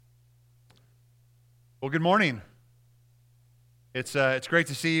Well, good morning. It's great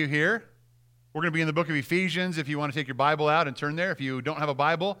to see you here. We're going to be in the book of Ephesians. If you want to take your Bible out and turn there. If you don't have a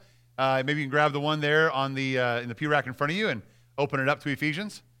Bible, maybe you can grab the one there on the in the pew rack in front of you and open it up to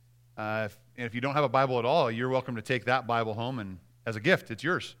Ephesians. If you don't have a Bible at all, you're welcome to take that Bible home and as a gift. It's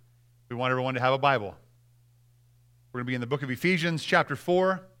yours. We want everyone to have a Bible. We're going to be in the book of Ephesians, chapter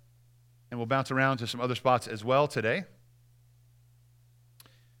 4, and we'll bounce around to some other spots as well today.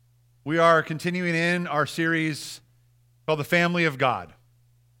 We are continuing in our series called The Family of God.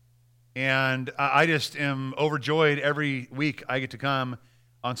 And I just am overjoyed every week I get to come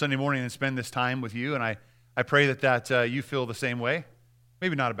on Sunday morning and spend this time with you. And I pray that you feel the same way.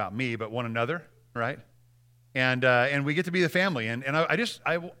 Maybe not about me, but one another, right? And we get to be the family. And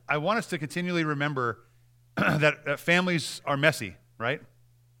I want us to continually remember that families are messy, right?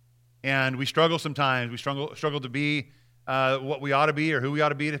 And we struggle sometimes. We struggle to be what we ought to be or who we ought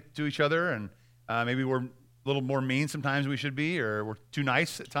to be to each other. And maybe we're a little more mean sometimes than we should be, or we're too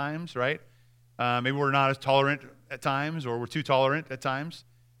nice at times, right? Maybe we're not as tolerant at times, or we're too tolerant at times.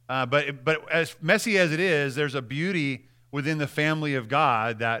 But as messy as it is, there's a beauty within the family of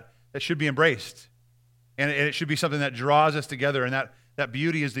God that should be embraced. And it should be something that draws us together. And that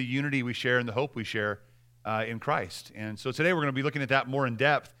beauty is the unity we share and the hope we share in Christ. And so today we're going to be looking at that more in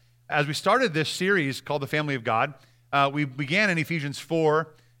depth. As we started this series called The Family of God, we began in Ephesians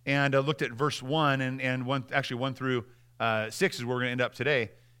 4 and looked at verse 1 and 1 through 6 is where we're going to end up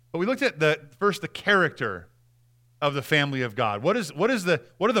today. But we looked at first the character of the family of God. What are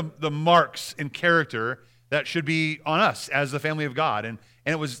the marks in character that should be on us as the family of God? And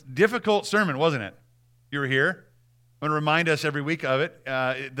it was a difficult sermon, wasn't it? You were here. I'm going to remind us every week of it.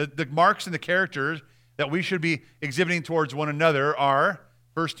 The marks and the characters that we should be exhibiting towards one another are,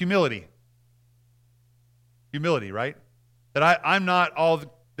 first, humility. Humility, right? That I'm not all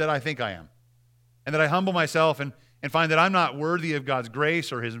that I think I am. And that I humble myself and find that I'm not worthy of God's grace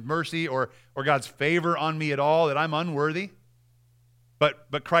or His mercy or God's favor on me at all, that I'm unworthy.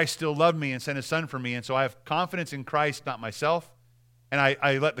 But Christ still loved me and sent His Son for me, and so I have confidence in Christ, not myself. And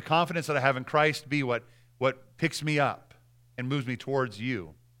I let the confidence that I have in Christ be what picks me up and moves me towards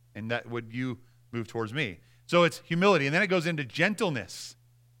you, and that would you move towards me. So it's humility, and then it goes into gentleness.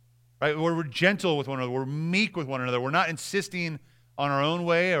 Right? We're gentle with one another. We're meek with one another. We're not insisting on our own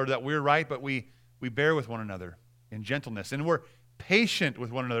way or that we're right, but we bear with one another in gentleness. And we're patient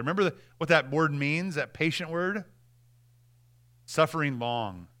with one another. Remember what that word means, that patient word? Suffering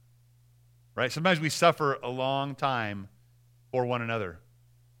long. Right? Sometimes we suffer a long time for one another.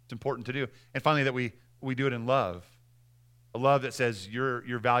 It's important to do. And finally, that we do it in love. A love that says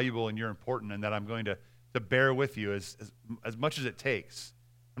you're valuable and you're important, and that I'm going to bear with you as much as it takes.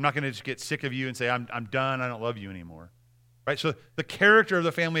 I'm not going to just get sick of you and say, I'm done, I don't love you anymore. Right? So the character of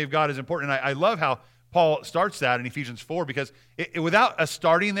the family of God is important. And I love how Paul starts that in Ephesians 4, because without us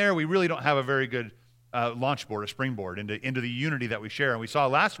starting there, we really don't have a very good launch board, a springboard into the unity that we share. And we saw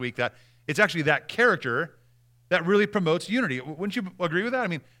last week that it's actually that character that really promotes unity. Wouldn't you agree with that? I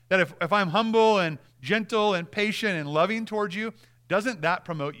mean, that if I'm humble and gentle and patient and loving towards you, doesn't that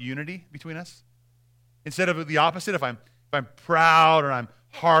promote unity between us? Instead of the opposite, if I'm proud or I'm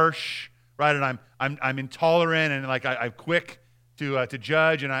harsh, right, and I'm intolerant and like I'm quick to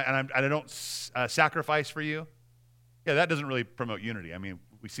judge and I don't sacrifice for you. Yeah, that doesn't really promote unity. I mean,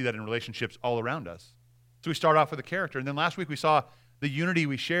 we see that in relationships all around us. So we start off with the character, and then last week we saw the unity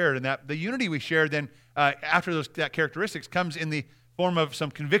we shared, and that the unity we shared then after that characteristics comes in the form of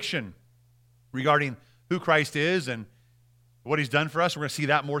some conviction regarding who Christ is and what He's done for us. We're going to see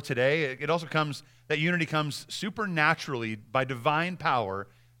that more today. It also comes, that unity comes supernaturally by divine power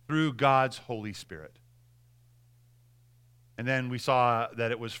through God's Holy Spirit. And then we saw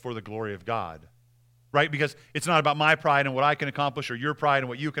that it was for the glory of God, right? Because it's not about my pride and what I can accomplish or your pride and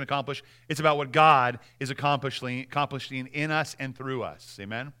what you can accomplish. It's about what God is accomplishing in us and through us.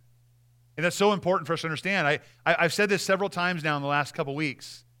 Amen? And that's so important for us to understand. I've said this several times now in the last couple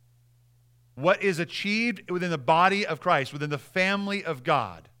weeks. What is achieved within the body of Christ, within the family of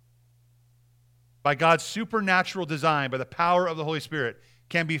God, by God's supernatural design, by the power of the Holy Spirit,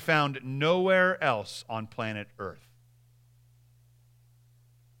 can be found nowhere else on planet Earth.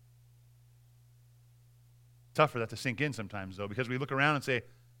 Tough for that to sink in sometimes, though, because we look around and say,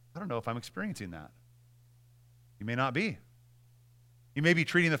 I don't know if I'm experiencing that. You may not be. You may be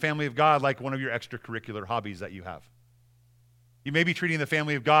treating the family of God like one of your extracurricular hobbies that you have. You may be treating the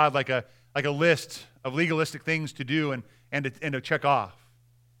family of God like a list of legalistic things to do and to check off.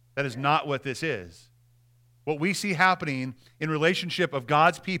 That is not what this is. What we see happening in relationship of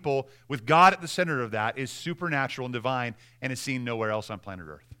God's people with God at the center of that is supernatural and divine and is seen nowhere else on planet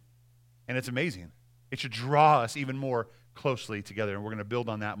Earth. And it's amazing. It should draw us even more closely together, and we're going to build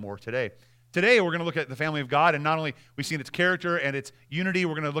on that more today. Today, we're going to look at the family of God, and not only we've seen its character and its unity,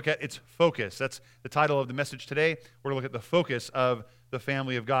 we're going to look at its focus. That's the title of the message today. We're going to look at the focus of the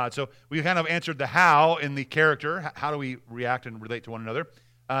family of God. So we kind of answered the how in the character. How do we react and relate to one another?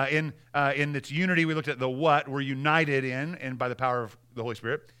 In its unity, we looked at the what we're united in and by the power of the Holy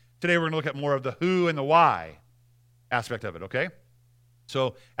Spirit. Today, we're going to look at more of the who and the why aspect of it, okay?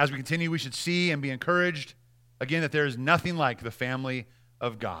 So as we continue, we should see and be encouraged, again, that there is nothing like the family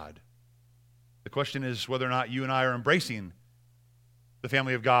of God. The question is whether or not you and I are embracing the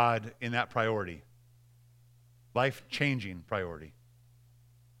family of God in that priority, life-changing priority.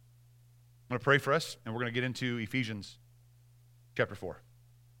 I'm going to pray for us, and we're going to get into Ephesians chapter 4.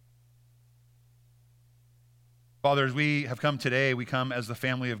 Father, as we have come today, we come as the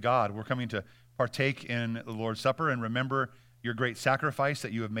family of God. We're coming to partake in the Lord's Supper and remember your great sacrifice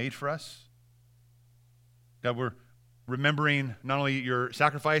that you have made for us. God, we're remembering not only your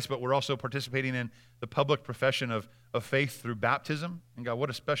sacrifice, but we're also participating in the public profession of faith through baptism. And God,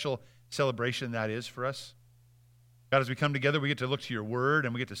 what a special celebration that is for us. God, as we come together, we get to look to your word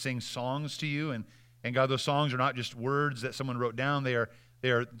and we get to sing songs to you. And God, those songs are not just words that someone wrote down. They are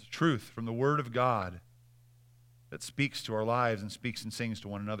truth from the word of God that speaks to our lives and speaks and sings to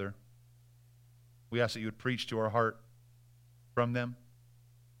one another. We ask that you would preach to our heart from them.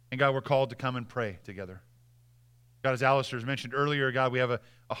 And God, we're called to come and pray together. God, as Alistair's mentioned earlier, God, we have a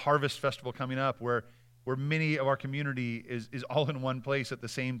harvest festival coming up where many of our community is all in one place at the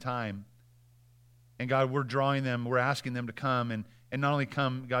same time. And God, we're drawing them, we're asking them to come and not only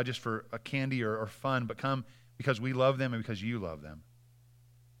come, God, just for a candy or fun, but come because we love them and because you love them.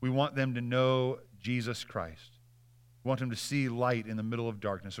 We want them to know Jesus Christ. We want them to see light in the middle of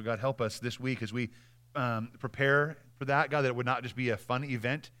darkness. So God, help us this week as we prepare for that, God, that it would not just be a fun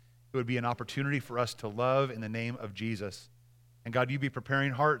event. It would be an opportunity for us to love in the name of Jesus. And God, you be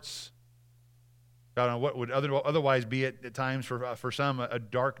preparing hearts, God, on what would otherwise be at times for some a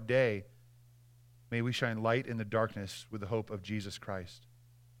dark day. May we shine light in the darkness with the hope of Jesus Christ,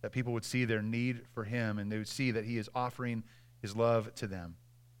 that people would see their need for him and they would see that he is offering his love to them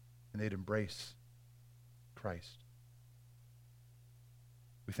and they'd embrace Christ.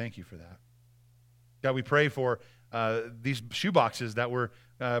 We thank you for that. God, we pray for these shoe boxes that we're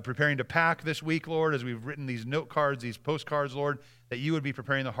preparing to pack this week, Lord, as we've written these note cards, these postcards, Lord, that you would be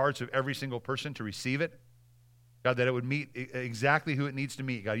preparing the hearts of every single person to receive it. God, that it would meet exactly who it needs to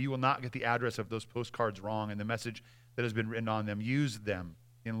meet. God, you will not get the address of those postcards wrong and the message that has been written on them. Use them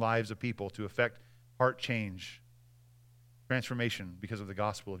in lives of people to affect heart change, transformation because of the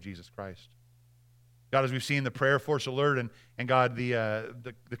gospel of Jesus Christ. God, as we've seen the prayer force alert and God,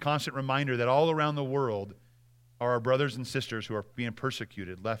 the constant reminder that all around the world are our brothers and sisters who are being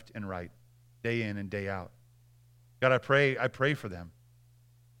persecuted left and right, day in and day out. God, I pray for them.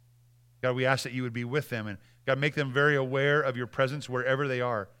 God, we ask that you would be with them and God, make them very aware of your presence wherever they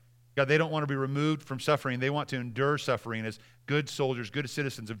are. God, they don't want to be removed from suffering. They want to endure suffering as good soldiers, good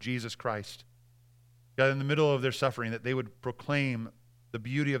citizens of Jesus Christ. God, in the middle of their suffering, that they would proclaim the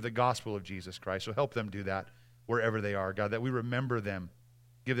beauty of the gospel of Jesus Christ. So help them do that wherever they are, God, that we remember them,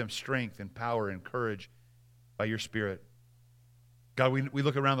 give them strength and power and courage by your Spirit. God, we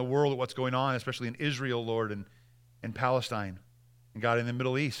look around the world at what's going on, especially in Israel, Lord, and Palestine, and God, in the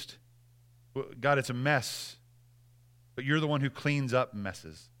Middle East. God, it's a mess, but you're the one who cleans up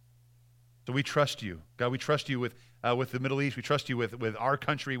messes. So we trust you. God, we trust you with the Middle East. We trust you with our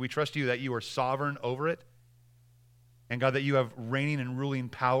country. We trust you that you are sovereign over it. And God, that you have reigning and ruling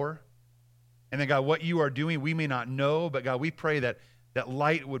power. And then God, what you are doing, we may not know, but God, we pray that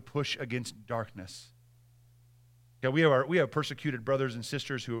light would push against darkness. God, we have persecuted brothers and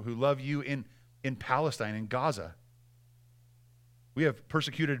sisters who love you in Palestine, in Gaza. We have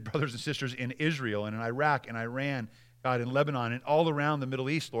persecuted brothers and sisters in Israel and in Iraq and Iran, God, in Lebanon and all around the Middle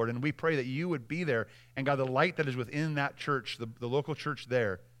East, Lord. And we pray that you would be there. And God, the light that is within that church, the local church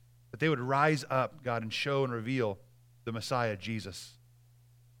there, that they would rise up, God, and show and reveal the Messiah, Jesus.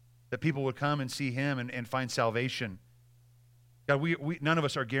 That people would come and see him and find salvation. God, we none of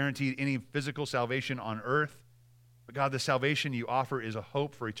us are guaranteed any physical salvation on earth. But God, the salvation you offer is a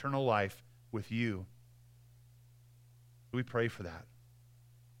hope for eternal life with you. We pray for that.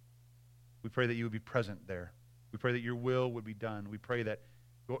 We pray that you would be present there. We pray that your will would be done. We pray that,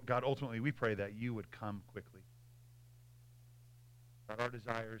 God, ultimately, we pray that you would come quickly. God, our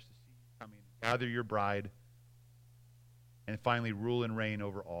desire is to see you coming, gather your bride, and finally rule and reign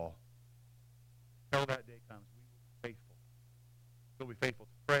over all. Until that day comes, we will be faithful. We'll be faithful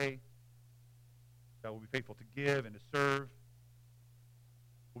to pray. God will be faithful to give and to serve.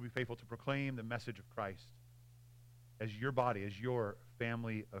 We'll be faithful to proclaim the message of Christ as your body, as your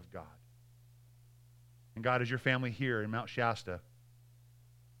family of God. And God, as your family here in Mount Shasta,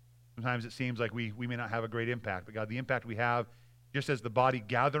 sometimes it seems like we may not have a great impact, but God, the impact we have just as the body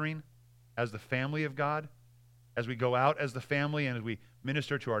gathering, as the family of God, as we go out as the family and as we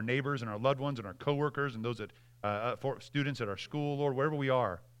minister to our neighbors and our loved ones and our coworkers and those that for students at our school, Lord, wherever we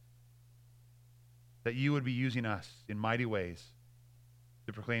are, that you would be using us in mighty ways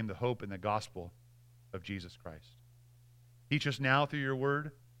to proclaim the hope and the gospel of Jesus Christ. Teach us now through your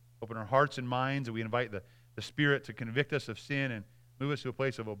word. Open our hearts and minds, and we invite the Spirit to convict us of sin and move us to a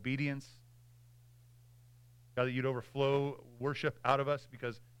place of obedience. God, that you'd overflow worship out of us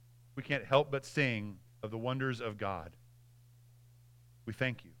because we can't help but sing of the wonders of God. We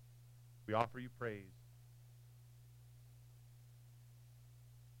thank you. We offer you praise.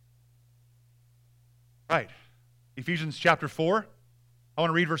 Right. Ephesians chapter 4. I want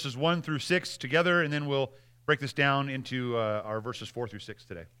to read verses 1 through 6 together, and then we'll break this down into our verses 4 through 6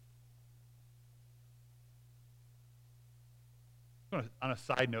 today. I want to, on a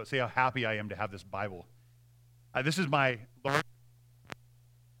side note, say how happy I am to have this Bible. This is my large.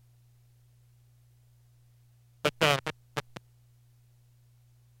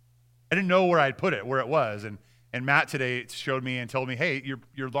 I didn't know where I'd put it, where it was, and Matt today showed me and told me, hey,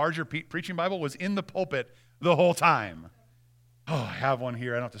 your larger preaching Bible was in the pulpit the whole time. Oh, I have one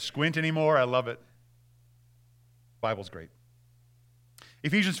here. I don't have to squint anymore. I love it. Bible's great.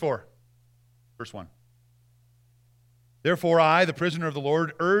 Ephesians 4, verse 1. Therefore I, the prisoner of the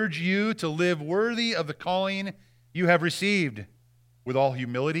Lord, urge you to live worthy of the calling you have received, with all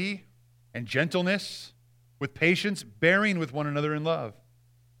humility and gentleness, with patience, bearing with one another in love,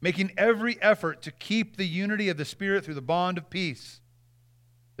 making every effort to keep the unity of the Spirit through the bond of peace.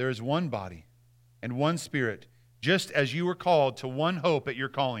 There is one body and one Spirit, just as you were called to one hope at your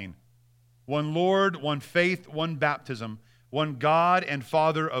calling, one Lord, one faith, one baptism, one God and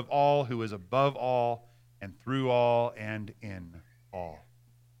Father of all, who is above all and through all and in all.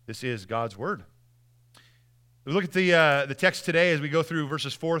 This is God's word. We look at the text today as we go through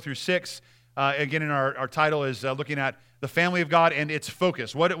verses 4 through 6. Again, in our title is looking at the family of God and its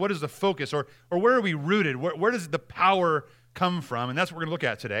focus. What is the focus, or where are we rooted? Where does the power come from? And that's what we're going to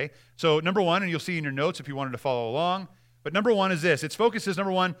look at today. So number one, and you'll see in your notes if you wanted to follow along, but number one is this. Its focus is,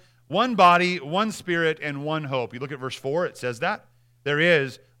 number one body, one Spirit, and one hope. You look at verse 4, it says that. There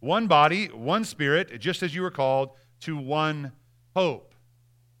is one body, one Spirit, just as you were called to one hope.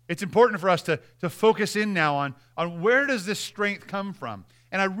 It's important for us to focus in now on where does this strength come from?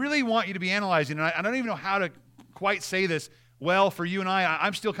 And I really want you to be analyzing, and I don't even know how to quite say this well for you and I.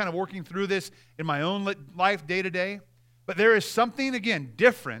 I'm still kind of working through this in my own life day to day. But there is something, again,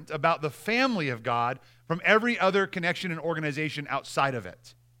 different about the family of God from every other connection and organization outside of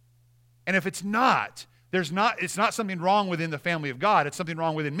it. And if it's not, it's not something wrong within the family of God, it's something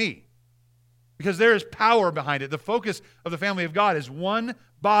wrong within me. Because there is power behind it. The focus of the family of God is one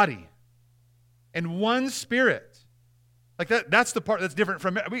body and one Spirit. Like that's the part that's different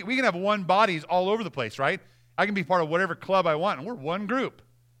from, we can have one bodies all over the place, right? I can be part of whatever club I want, and we're one group.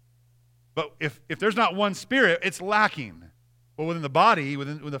 But if there's not one Spirit, it's lacking. But within the body,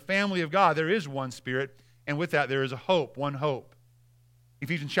 within the family of God, there is one Spirit, and with that there is a hope, one hope.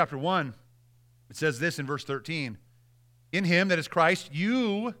 Ephesians chapter 1, it says this in verse 13. In him, that is Christ,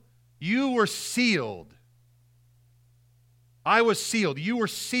 you were sealed. I was sealed. You were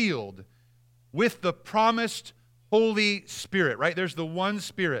sealed with the promised Holy Spirit, right? There's the one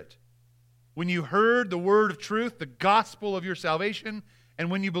Spirit. When you heard the word of truth, the gospel of your salvation, and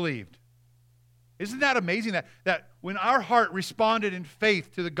when you believed. Isn't that amazing that when our heart responded in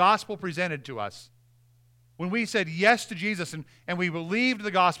faith to the gospel presented to us, when we said yes to Jesus and we believed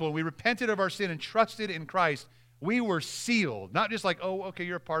the gospel and we repented of our sin and trusted in Christ, we were sealed. Not just like, oh, okay,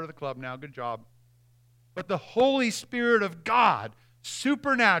 you're a part of the club now, good job. But the Holy Spirit of God,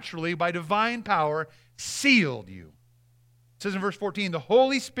 supernaturally, by divine power, sealed you. It says in verse 14, the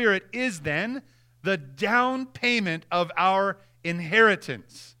Holy Spirit is then the down payment of our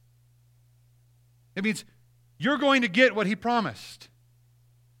inheritance. It means you're going to get what he promised.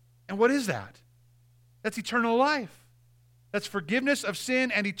 And what is that? That's eternal life. That's forgiveness of sin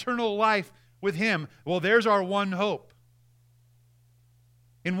and eternal life with him. Well, there's our one hope.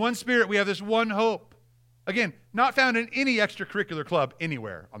 In one Spirit, we have this one hope. Again, not found in any extracurricular club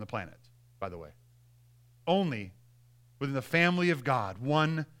anywhere on the planet, by the way. Only within the family of God,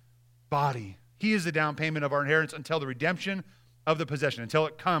 one body. He is the down payment of our inheritance until the redemption of the possession, until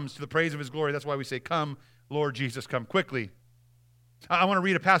it comes to the praise of his glory. That's why we say, come, Lord Jesus, come quickly. I want to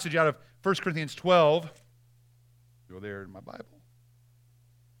read a passage out of 1 Corinthians 12. Go there in my Bible.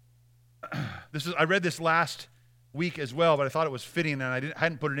 I read this last week as well, but I thought it was fitting, and I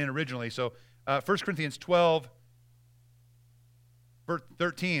hadn't put it in originally. So 1 Corinthians 12, verse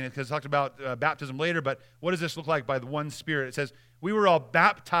 13, because it talked about baptism later, but what does this look like by the one Spirit? It says, we were all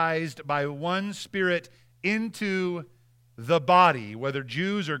baptized by one Spirit into the body, whether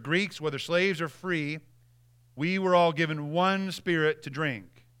Jews or Greeks, whether slaves or free, we were all given one Spirit to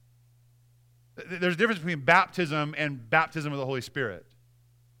drink. There's a difference between baptism and baptism of the Holy Spirit.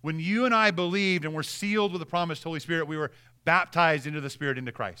 When you and I believed and were sealed with the promised Holy Spirit, we were baptized into the Spirit,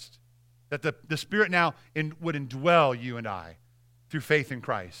 into Christ. That the Spirit now would indwell you and I through faith in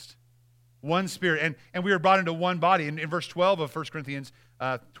Christ. One Spirit. And we were brought into one body. In verse 12 of 1 Corinthians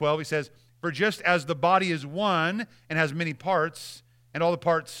 12, he says, for just as the body is one and has many parts, and all the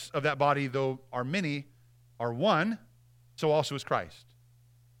parts of that body, though are many, are one, so also is Christ.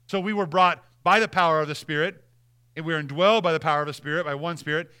 So we were brought by the power of the Spirit, and we are indwelled by the power of the Spirit, by one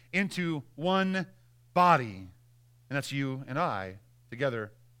Spirit, into one body. And that's you and I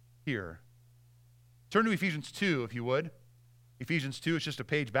together here. Turn to Ephesians 2, if you would. Ephesians 2 is just a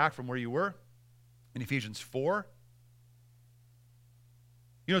page back from where you were. In Ephesians 4.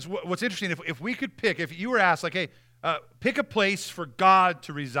 You know, what's interesting, if we could pick, if you were asked, like, hey, pick a place for God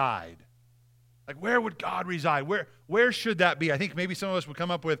to reside. Like, where would God reside? Where should that be? I think maybe some of us would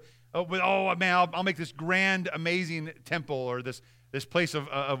come up with oh man, I'll make this grand, amazing temple or this place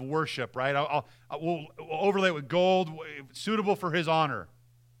of worship, right? We'll overlay it with gold, suitable for His honor,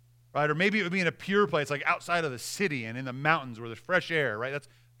 right? Or maybe it would be in a pure place, like outside of the city and in the mountains where there's fresh air, right? That's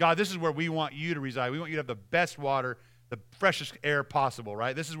God. This is where we want you to reside. We want you to have the best water, the freshest air possible,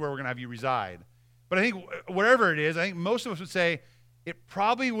 right? This is where we're going to have you reside. But I think wherever it is, I think most of us would say it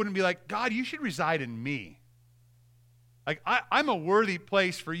probably wouldn't be like, God, you should reside in me. Like, I'm a worthy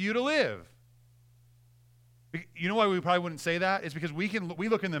place for you to live. You know why we probably wouldn't say that? It's because we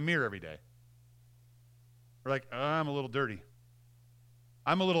look in the mirror every day. We're like, I'm a little dirty.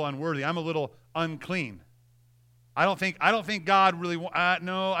 I'm a little unworthy. I'm a little unclean. I don't think God really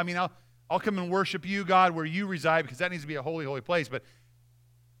no, I mean, I'll come and worship you, God, where you reside, because that needs to be a holy, holy place.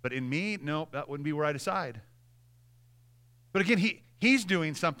 But in me, no, that wouldn't be where I decide. But again, he's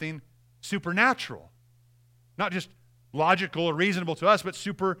doing something supernatural. Not just logical or reasonable to us, but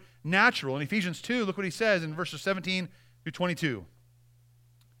supernatural. In Ephesians 2, look what he says in verses 17 through 22.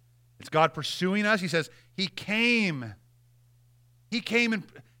 It's God pursuing us. He says, He came. He came and,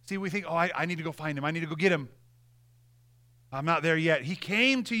 see, we think, I need to go find Him. I need to go get Him. I'm not there yet. He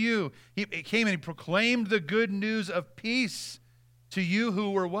came to you. He came and He proclaimed the good news of peace to you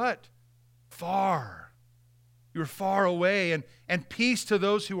who were what? Far. You were far away. And peace to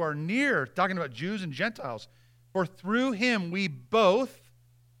those who are near. Talking about Jews and Gentiles. For through Him we both,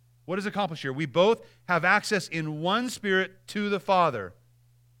 what is accomplished here? We both have access in one Spirit to the Father.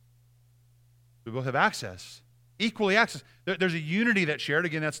 We both have access. Equally access. There's a unity that's shared.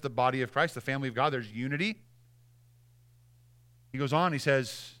 Again, that's the body of Christ, the family of God. There's unity. He goes on, he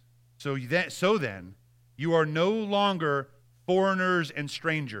says, so then, you are no longer foreigners and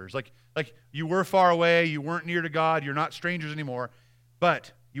strangers. Like you were far away, you weren't near to God, you're not strangers anymore,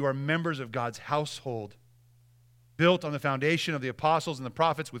 but you are members of God's household, built on the foundation of the apostles and the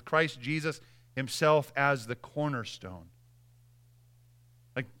prophets, with Christ Jesus Himself as the cornerstone.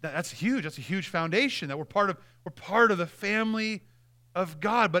 Like, that's huge. That's a huge foundation that we're part of the family of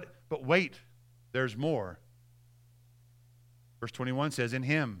God. But wait, there's more. Verse 21 says, in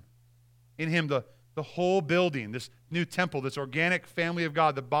Him, the whole building, this new temple, this organic family of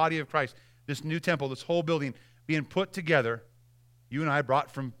God, the body of Christ, this new temple, this whole building being put together, you and I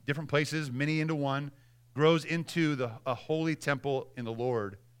brought from different places, many into one, grows into a holy temple in the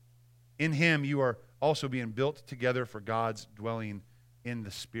Lord. In Him, you are also being built together for God's dwelling in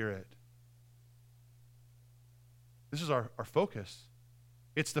the Spirit. This is our focus.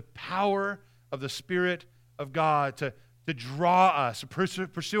 It's the power of the Spirit of God to draw us,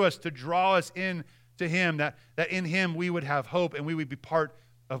 pursue us, to draw us in to Him, that in Him we would have hope and we would be part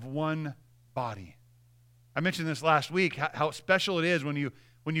of one body. I mentioned this last week, how special it is when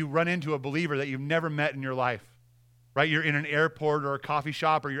you run into a believer that you've never met in your life, right? You're in an airport or a coffee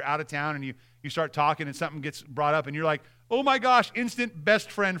shop, or you're out of town and you start talking and something gets brought up and you're like, oh my gosh, instant best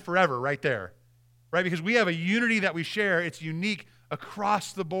friend forever right there, right? Because we have a unity that we share. It's unique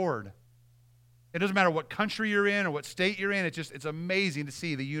across the board. It doesn't matter what country you're in or what state you're in. It's amazing to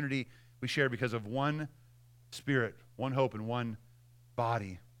see the unity we share because of one Spirit, one hope, and one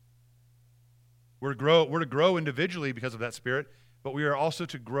body. We're to grow individually because of that Spirit, but we are also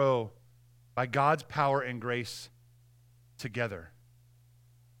to grow by God's power and grace together.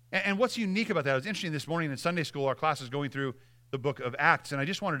 And what's unique about that? It was interesting this morning in Sunday school, our class is going through the book of Acts, and I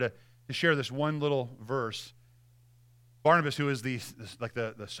just wanted to to share this one little verse. Barnabas, who is the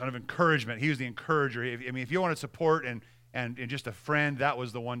son of encouragement, he was the encourager. If you wanted support and just a friend, that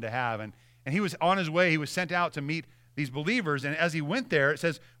was the one to have. And he was on his way. He was sent out to meet these believers. And as he went there, it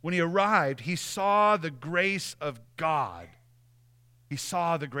says, when he arrived, he saw the grace of God. He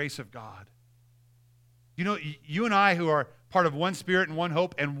saw the grace of God. You know, you and I, who are part of one spirit and one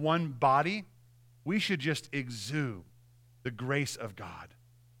hope and one body, we should just exude the grace of God.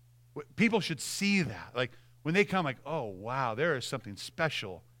 People should see that. Like, when they come, like, oh, wow, there is something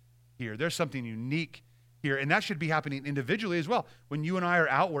special here. There's something unique here. And that should be happening individually as well. When you and I are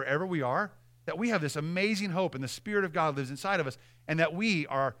out wherever we are, that we have this amazing hope and the Spirit of God lives inside of us, and that we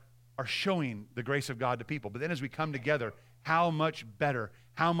are showing the grace of God to people. But then as we come together, how much better,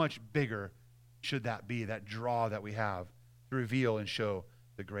 how much bigger should that be, that draw that we have to reveal and show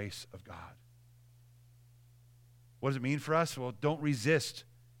the grace of God? What does it mean for us? Well, don't resist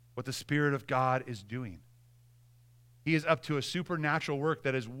what the Spirit of God is doing. He is up to a supernatural work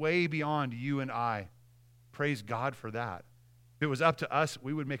that is way beyond you and I. Praise God for that. If it was up to us,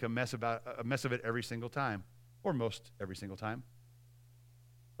 we would make a mess of it every single time, or most every single time.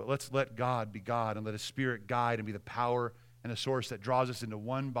 But let's let God be God and let His Spirit guide and be the power and the source that draws us into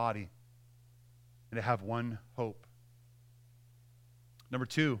one body and to have one hope. Number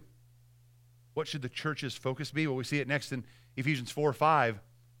 2, what should the church's focus be? Well, we see it next in Ephesians 4:5.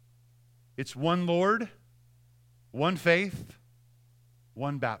 It's one Lord, one faith,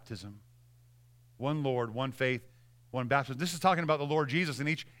 one baptism. One Lord, one faith, one baptism. This is talking about the Lord Jesus. And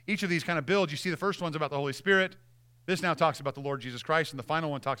each of these kind of builds, you see the first one's about the Holy Spirit. This now talks about the Lord Jesus Christ. And the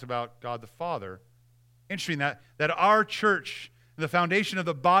final one talks about God the Father. Interesting that our church, the foundation of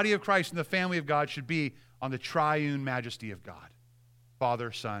the body of Christ and the family of God, should be on the triune majesty of God,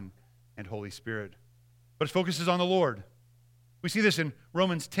 Father, Son, and Holy Spirit. But it focuses on the Lord. We see this in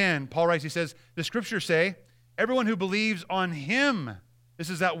Romans 10. Paul writes, he says, the Scriptures say, everyone who believes on Him,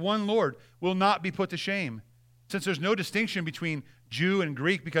 this is that one Lord, will not be put to shame, since there's no distinction between Jew and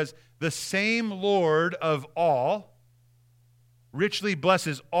Greek, because the same Lord of all richly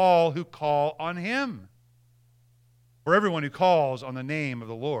blesses all who call on Him. For everyone who calls on the name of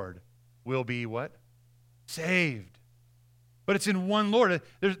the Lord will be what? Saved. But it's in one Lord.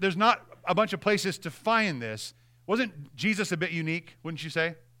 There's not a bunch of places to find this. Wasn't Jesus a bit unique, wouldn't you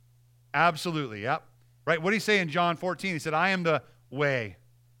say? Absolutely, yep. Right? What did He say in John 14? He said, I am the way,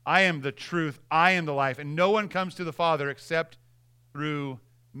 I am the truth, I am the life, and no one comes to the Father except through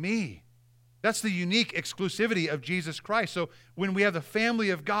me. That's the unique exclusivity of Jesus Christ. So when we have the family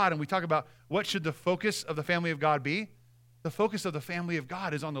of God and we talk about what should the focus of the family of God be, the focus of the family of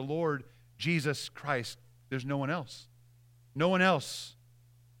God is on the Lord Jesus Christ. There's no one else. No one else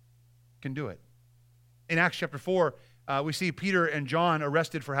can do it. In Acts chapter 4, we see Peter and John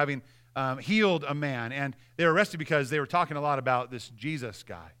arrested for having healed a man, and they were arrested because they were talking a lot about this Jesus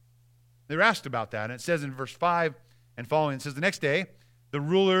guy. They were asked about that, and it says in verse 5 and following, it says, the next day, the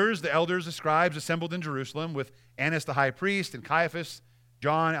rulers, the elders, the scribes assembled in Jerusalem with Annas the high priest and Caiaphas,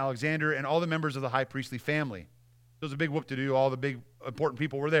 John, Alexander, and all the members of the high priestly family. It was a big whoop-to-do. All the big important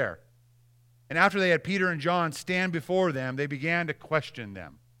people were there. And after they had Peter and John stand before them, they began to question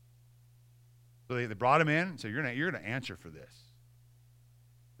them. So they brought him in and said, you're going to answer for this.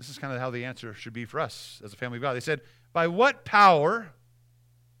 This is kind of how the answer should be for us as a family of God. They said, by what power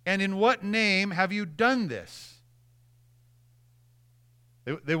and in what name have you done this?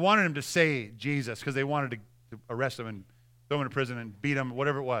 They wanted him to say Jesus because they wanted to arrest him and throw him into prison and beat him,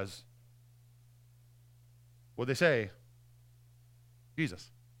 whatever it was. What did they say? Jesus.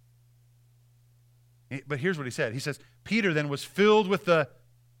 But here's what he said. He says, Peter then was filled with the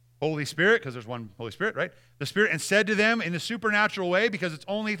Holy Spirit, because there's one Holy Spirit, right? The Spirit, and said to them in the supernatural way, because it's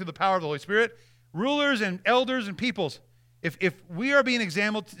only through the power of the Holy Spirit, rulers and elders and peoples, if we are being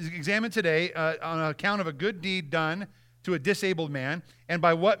examined today on account of a good deed done to a disabled man, and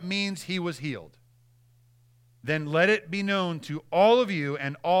by what means he was healed, then let it be known to all of you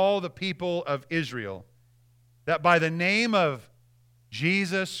and all the people of Israel that by the name of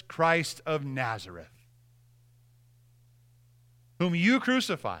Jesus Christ of Nazareth, whom you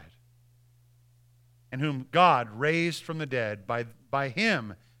crucified, and whom God raised from the dead, by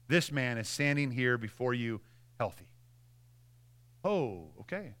Him, this man is standing here before you healthy. Oh,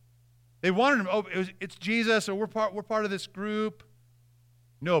 okay. They wanted him, it's Jesus, or we're part of this group.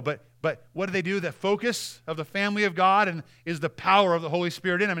 No, but what do they do? The focus of the family of God and is the power of the Holy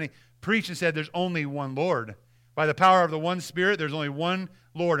Spirit in them. And he preached and said, there's only one Lord. By the power of the one Spirit, there's only one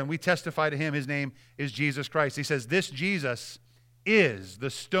Lord, and we testify to Him. His name is Jesus Christ. He says, this Jesus is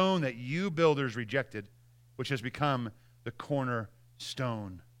the stone that you builders rejected, which has become the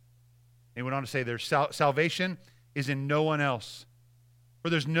cornerstone. he went on to say, there's salvation is in no one else. For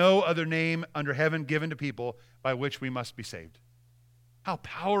there's no other name under heaven given to people by which we must be saved. How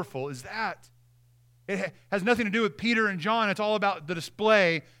powerful is that? It has nothing to do with Peter and John. It's all about the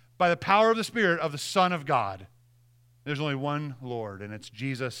display by the power of the Spirit of the Son of God. There's only one Lord, and it's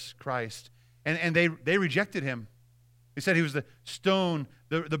Jesus Christ. And they rejected him. They said he was the stone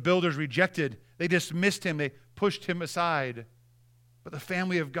the builders rejected. They dismissed him. They pushed him aside. But the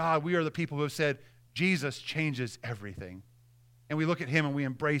family of God, we are the people who have said, Jesus changes everything. And we look at him and we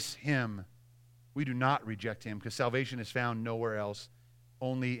embrace him. We do not reject him because salvation is found nowhere else,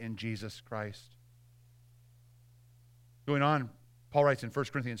 only in Jesus Christ. Going on, Paul writes in 1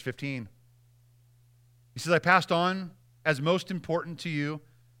 Corinthians 15, he says, I passed on as most important to you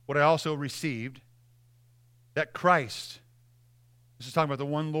what I also received, that Christ, this is talking about the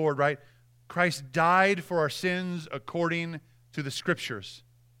one Lord, right? Christ died for our sins according to the Scriptures,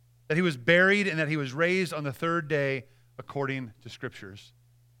 that he was buried and that he was raised on the third day according to Scriptures.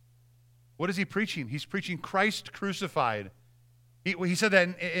 What is he preaching? He's preaching Christ crucified. He said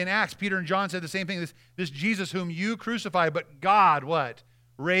that in Acts. Peter and John said the same thing. This Jesus whom you crucified, but God, what?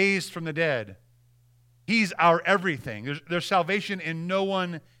 Raised from the dead. He's our everything. There's salvation in no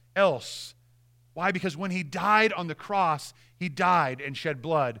one else. Why? Because when he died on the cross, he died and shed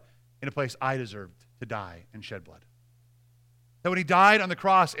blood in a place I deserved to die and shed blood. That when he died on the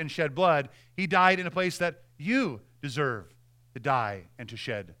cross and shed blood, he died in a place that you deserve to die and to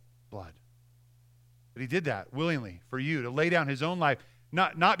shed blood. But he did that willingly for you, to lay down his own life,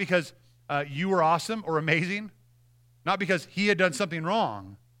 not because you were awesome or amazing, not because he had done something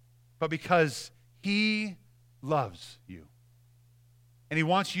wrong, but because he loves you. And he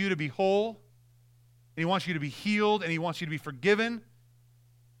wants you to be whole, and he wants you to be healed, and he wants you to be forgiven,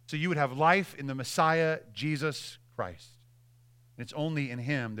 so you would have life in the Messiah, Jesus Christ. And it's only in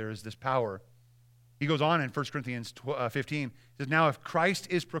him there is this power. He goes on in 1 Corinthians 15. He says, now if Christ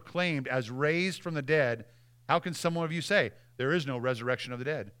is proclaimed as raised from the dead, how can some of you say, there is no resurrection of the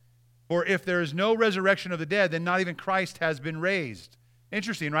dead? For if there is no resurrection of the dead, then not even Christ has been raised.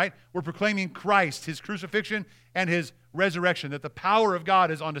 Interesting, right? We're proclaiming Christ, his crucifixion and his resurrection, that the power of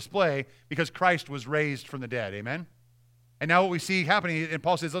God is on display because Christ was raised from the dead. Amen? And now what we see happening, and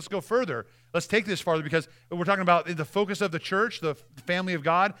Paul says, let's go further. Let's take this farther because we're talking about the focus of the church, the family of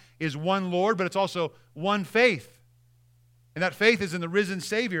God, is one Lord, but it's also one faith. And that faith is in the risen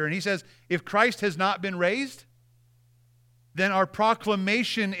Savior. And he says, if Christ has not been raised, then our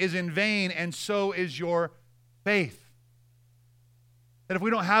proclamation is in vain, and so is your faith. That if we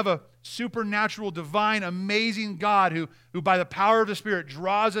don't have a supernatural, divine, amazing God who by the power of the Spirit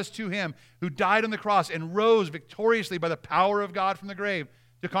draws us to him, who died on the cross and rose victoriously by the power of God from the grave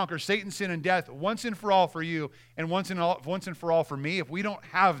to conquer Satan, sin, and death once and for all for you and once and for all for me, if we don't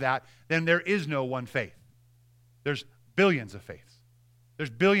have that, then there is no one faith. There's billions of faiths. There's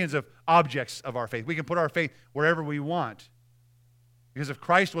billions of objects of our faith. We can put our faith wherever we want. Because if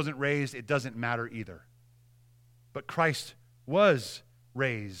Christ wasn't raised, it doesn't matter either. But Christ was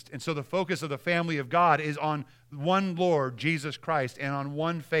raised. And so the focus of the family of God is on one Lord, Jesus Christ, and on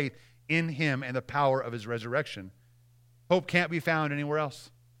one faith in him and the power of his resurrection. Hope can't be found anywhere else.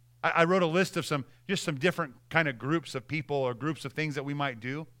 I wrote a list of some different kind of groups of people or groups of things that we might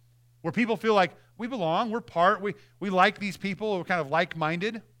do where people feel like we belong, we're part, we like these people, we're kind of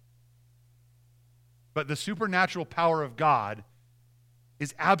like-minded. But the supernatural power of God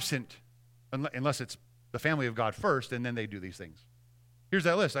is absent unless it's the family of God first, and then they do these things. Here's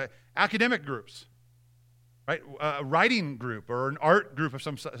that list. Academic groups, right? A writing group or an art group of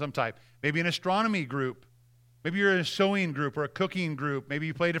some type. Maybe an astronomy group. Maybe you're in a sewing group or a cooking group. Maybe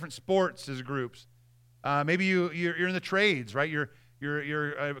you play different sports as groups. Maybe you're in the trades, right? You're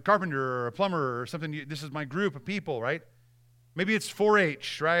a carpenter or a plumber or something. This is my group of people, right? Maybe it's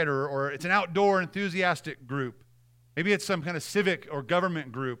 4-H, right? Or it's an outdoor enthusiastic group. Maybe it's some kind of civic or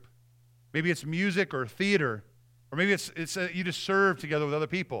government group. Maybe it's music or theater. Or maybe it's you just serve together with other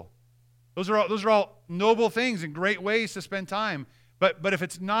people. Those are all noble things and great ways to spend time. But if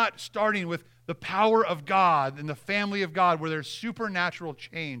it's not starting with the power of God and the family of God where there's supernatural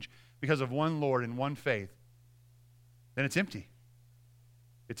change because of one Lord and one faith, then it's empty.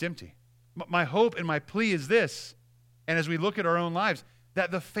 It's empty. My hope and my plea is this, and as we look at our own lives,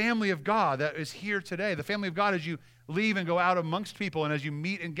 that the family of God that is here today, the family of God as you leave and go out amongst people and as you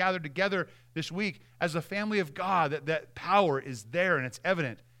meet and gather together this week, as the family of God, that power is there and it's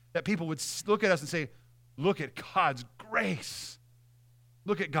evident, that people would look at us and say, look at God's grace.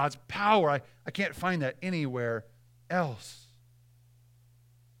 Look at God's power. I can't find that anywhere else.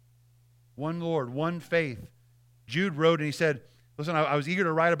 One Lord, one faith. Jude wrote and he said, Listen, I was eager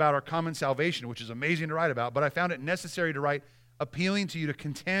to write about our common salvation, which is amazing to write about, but I found it necessary to write appealing to you to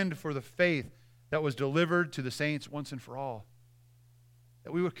contend for the faith that was delivered to the saints once and for all.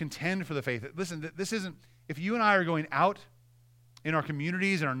 That we would contend for the faith. Listen, this isn't, if you and I are going out in our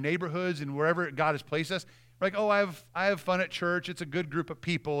communities, in our neighborhoods, and wherever God has placed us, we're like, oh, I have fun at church. It's a good group of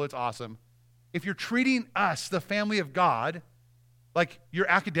people. It's awesome. If you're treating us, the family of God, like your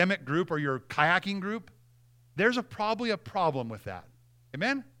academic group or your kayaking group, there's probably a problem with that.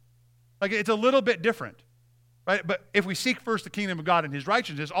 Amen? Like it's a little bit different, right? But if we seek first the kingdom of God and his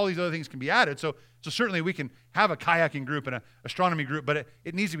righteousness, all these other things can be added. So certainly we can have a kayaking group and an astronomy group, but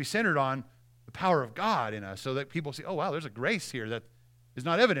it needs to be centered on the power of God in us so that people see, oh, wow, there's a grace here that is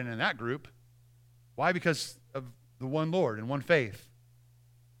not evident in that group. Why? Because of the one Lord and one faith.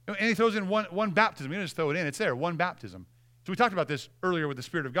 And he throws in one baptism. He doesn't just throw it in. It's there, one baptism. So we talked about this earlier with the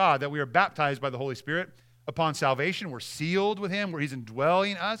Spirit of God, that we are baptized by the Holy Spirit upon salvation. We're sealed with him, where he's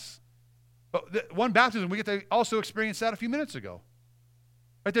indwelling us. But one baptism, we get to also experience that a few minutes ago.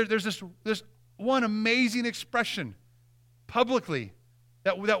 Right there's this one amazing expression publicly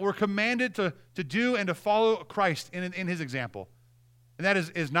that we're commanded to do and to follow Christ in his example. And that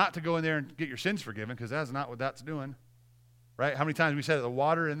is not to go in there and get your sins forgiven, because that's not what that's doing. Right? How many times we said that the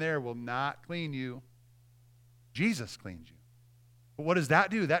water in there will not clean you. Jesus cleans you. But what does that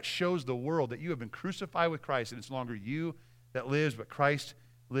do? That shows the world that you have been crucified with Christ, and it's no longer you that lives, but Christ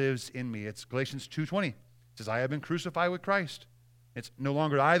lives in me. It's Galatians 2:20. It says, I have been crucified with Christ. It's no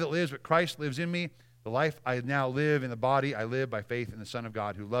longer I that lives, but Christ lives in me. The life I now live in the body, I live by faith in the Son of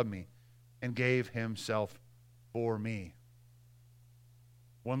God who loved me and gave himself for me.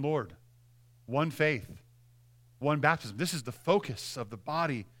 One Lord, one faith, one baptism. This is the focus of the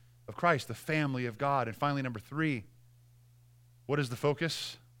body of Christ, the family of God. And finally, number 3, what is the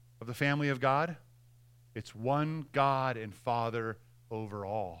focus of the family of God? It's one God and Father over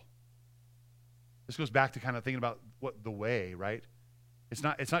all. This goes back to kind of thinking about what the way, right? It's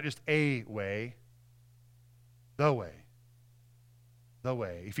not just a way, the way. The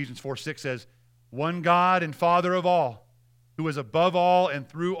way. Ephesians 4:6 says, one God and Father of all, who is above all and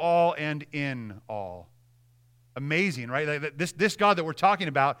through all and in all. Amazing, right? Like this God that we're talking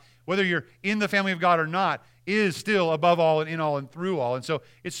about, whether you're in the family of God or not, is still above all and in all and through all. And so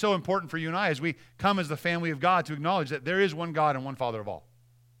it's so important for you and I as we come as the family of God to acknowledge that there is one God and one Father of all.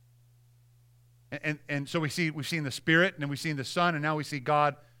 And so we've seen the Spirit, and then we've seen the Son, and now we see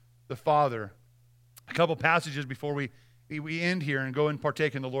God the Father. A couple passages before we end here and go and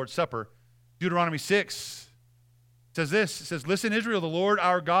partake in the Lord's Supper. Deuteronomy 6 says this. It says, listen, Israel, the Lord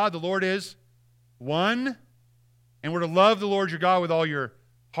our God, the Lord is one. And we're to love the Lord your God with all your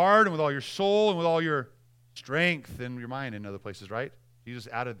heart and with all your soul and with all your strength and your mind in other places, right? Jesus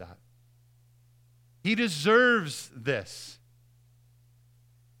added that. He deserves this.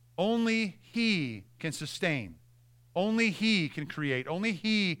 Only he can sustain. Only he can create. Only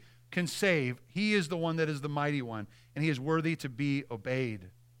he can save. He is the one that is the mighty one, and he is worthy to be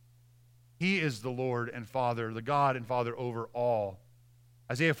obeyed. He is the Lord and Father, the God and Father over all.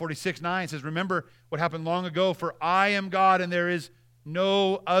 Isaiah 46:9 says, remember what happened long ago, for I am God and there is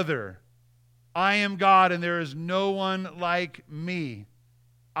no other. I am God and there is no one like me.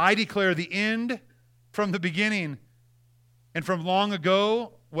 I declare the end from the beginning, and from long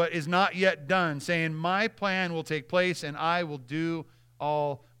ago what is not yet done, saying, my plan will take place and I will do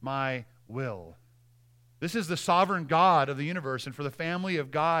all my will. This is the sovereign God of the universe, and for the family of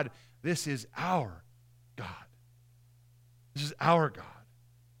God, this is our God. This is our God.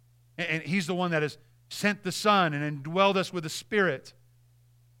 And he's the one that has sent the Son and indwelled us with the Spirit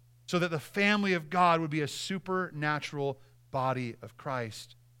so that the family of God would be a supernatural body of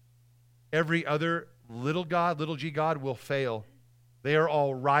Christ. Every other little God, little g God, will fail. They are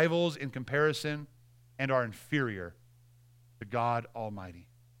all rivals in comparison and are inferior to God Almighty.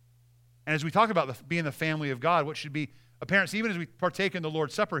 And as we talk about being the family of God, what should be apparent, even as we partake in the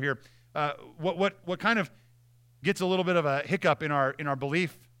Lord's Supper here, what kind of gets a little bit of a hiccup in our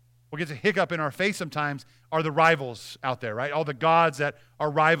belief, what gets a hiccup in our faith sometimes, are the rivals out there, right? All the gods that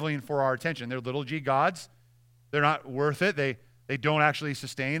are rivaling for our attention. They're little g gods. They're not worth it. They don't actually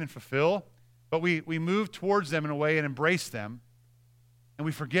sustain and fulfill. But we move towards them in a way and embrace them. And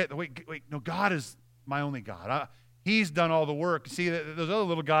we forget that, wait, no, God is my only God. He's done all the work. See, those other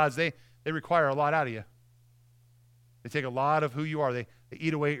little gods, they require a lot out of you. They take a lot of who you are. They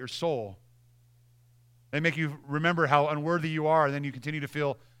eat away at your soul. They make you remember how unworthy you are, and then you continue to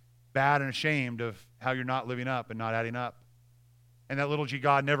feel bad and ashamed of how you're not living up and not adding up. And that little g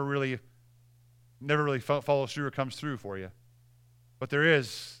God never really follows through or comes through for you. But there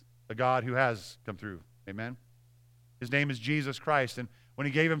is a God who has come through. Amen? His name is Jesus Christ. And when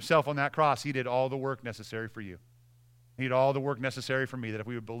he gave himself on that cross, he did all the work necessary for you. He did all the work necessary for me, that if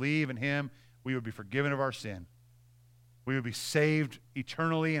we would believe in him, we would be forgiven of our sin. We would be saved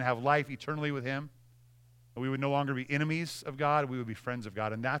eternally and have life eternally with him. And we would no longer be enemies of God. We would be friends of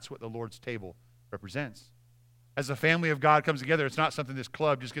God. And that's what the Lord's table represents. As the family of God comes together, it's not something this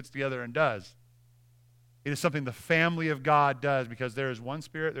club just gets together and does. It is something the family of God does, because there is one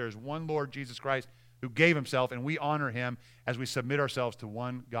Spirit, there is one Lord, Jesus Christ, who gave himself, and we honor him as we submit ourselves to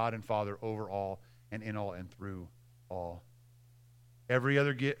one God and Father over all and in all and through all. Every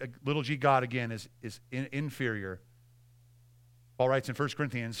other little g God, again, is inferior. Paul writes in 1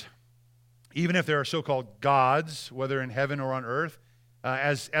 Corinthians, even if there are so-called gods, whether in heaven or on earth,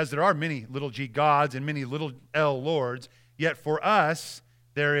 as there are many little g gods and many little l lords, yet for us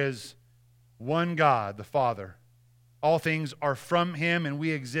there is one God, the Father. All things are from him, and we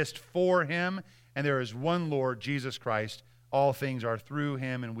exist for him, and there is one Lord, Jesus Christ. All things are through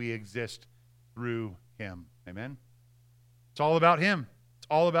him, and we exist through him. Amen? It's all about him. It's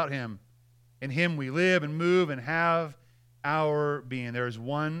all about him. In him we live and move and have our being. There is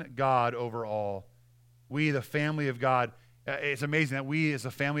one God over all. We, the family of God, it's amazing that we, as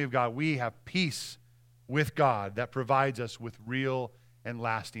the family of God, we have peace with God that provides us with real and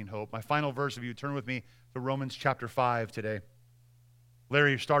lasting hope. My final verse, if you turn with me to Romans chapter 5 today.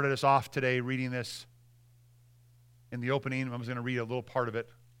 Larry started us off today reading this in the opening. I'm just going to read a little part of it.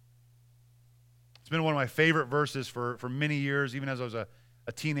 It's been one of my favorite verses for many years, even as I was a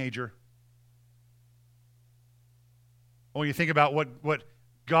teenager. When you think about what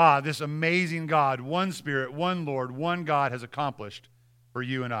God, this amazing God, one Spirit, one Lord, one God has accomplished for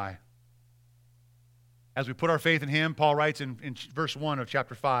you and I. As we put our faith in him, Paul writes in verse 1 of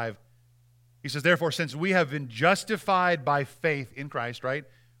chapter 5, he says, therefore, since we have been justified by faith in Christ, right,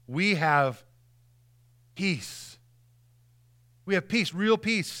 we have peace. We have peace, real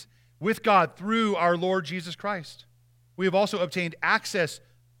peace with God through our Lord Jesus Christ. We have also obtained access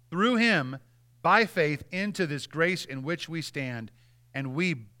through him by faith into this grace in which we stand, and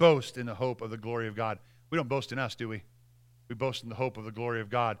we boast in the hope of the glory of God. We don't boast in us, do we? We boast in the hope of the glory of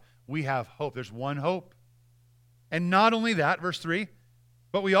God. We have hope. There's one hope. And not only that, verse 3,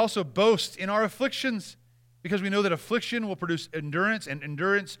 but we also boast in our afflictions, because we know that affliction will produce endurance, and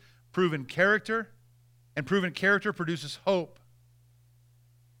endurance proven character, and proven character produces hope.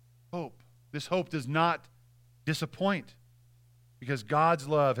 Hope. This hope does not disappoint, because God's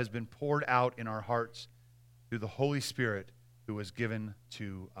love has been poured out in our hearts through the Holy Spirit who was given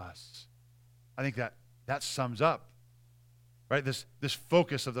to us. I think that sums up, right? This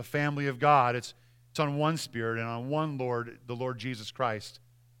focus of the family of God. It's on one Spirit and on one Lord, the Lord Jesus Christ,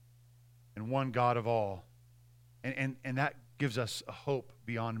 and one God of all. And that gives us a hope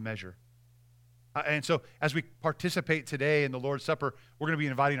beyond measure. And so as we participate today in the Lord's Supper, we're going to be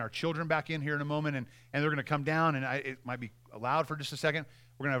inviting our children back in here in a moment, and they're going to come down, and it might be allowed for just a second.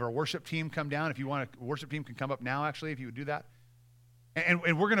 We're going to have our worship team come down. If you want, a worship team can come up now, actually, if you would do that. And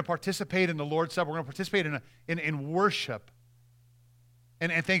we're going to participate in the Lord's Supper. We're going to participate in worship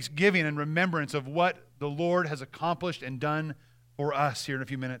and thanksgiving and remembrance of what the Lord has accomplished and done for us here in a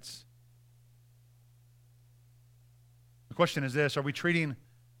few minutes. The question is this: are we treating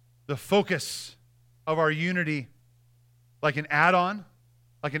the focus of our unity like an add-on,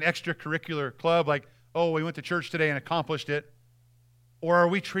 like an extracurricular club, like, oh, we went to church today and accomplished it? Or are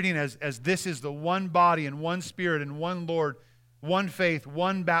we treating as this is the one body and one Spirit and one Lord, one faith,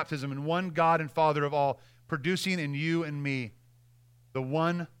 one baptism, and one God and Father of all, producing in you and me the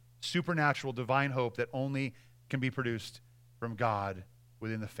one supernatural divine hope that only can be produced from God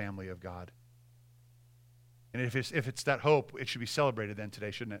within the family of God? And if it's that hope, it should be celebrated then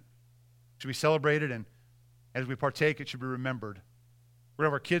today, shouldn't it? It should be celebrated, and as we partake, it should be remembered. We're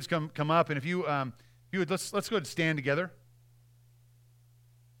going to have our kids come up, and if you would, let's go ahead and stand together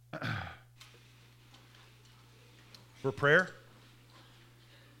for prayer.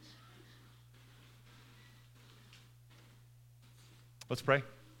 Let's pray.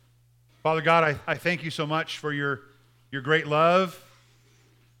 Father God, I thank you so much for your great love,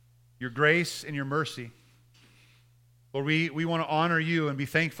 your grace, and your mercy. Lord, we want to honor you and be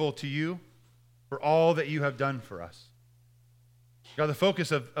thankful to you for all that you have done for us. God, the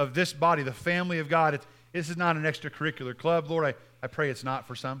focus of this body, the family of God, this is not an extracurricular club. Lord, I pray it's not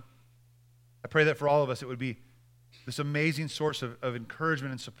for some. I pray that for all of us it would be this amazing source of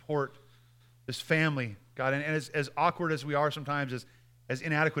encouragement and support, this family, God. And as awkward as we are sometimes, as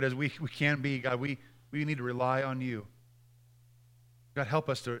inadequate as we can be, God, we need to rely on you. God, help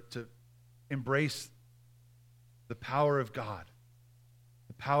us to embrace the power of God,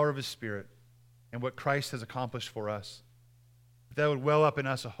 the power of his Spirit, and what Christ has accomplished for us. That would well up in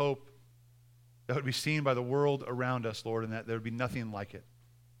us a hope that would be seen by the world around us, Lord, and that there would be nothing like it.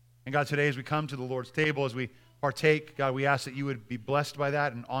 And God, today as we come to the Lord's table, as we partake, God, we ask that you would be blessed by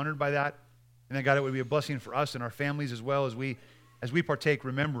that and honored by that. And then, God, it would be a blessing for us and our families as well as we partake,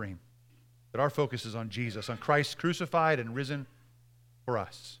 remembering that our focus is on Jesus, on Christ crucified and risen for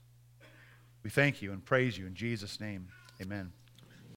us. We thank you and praise you in Jesus' name. Amen.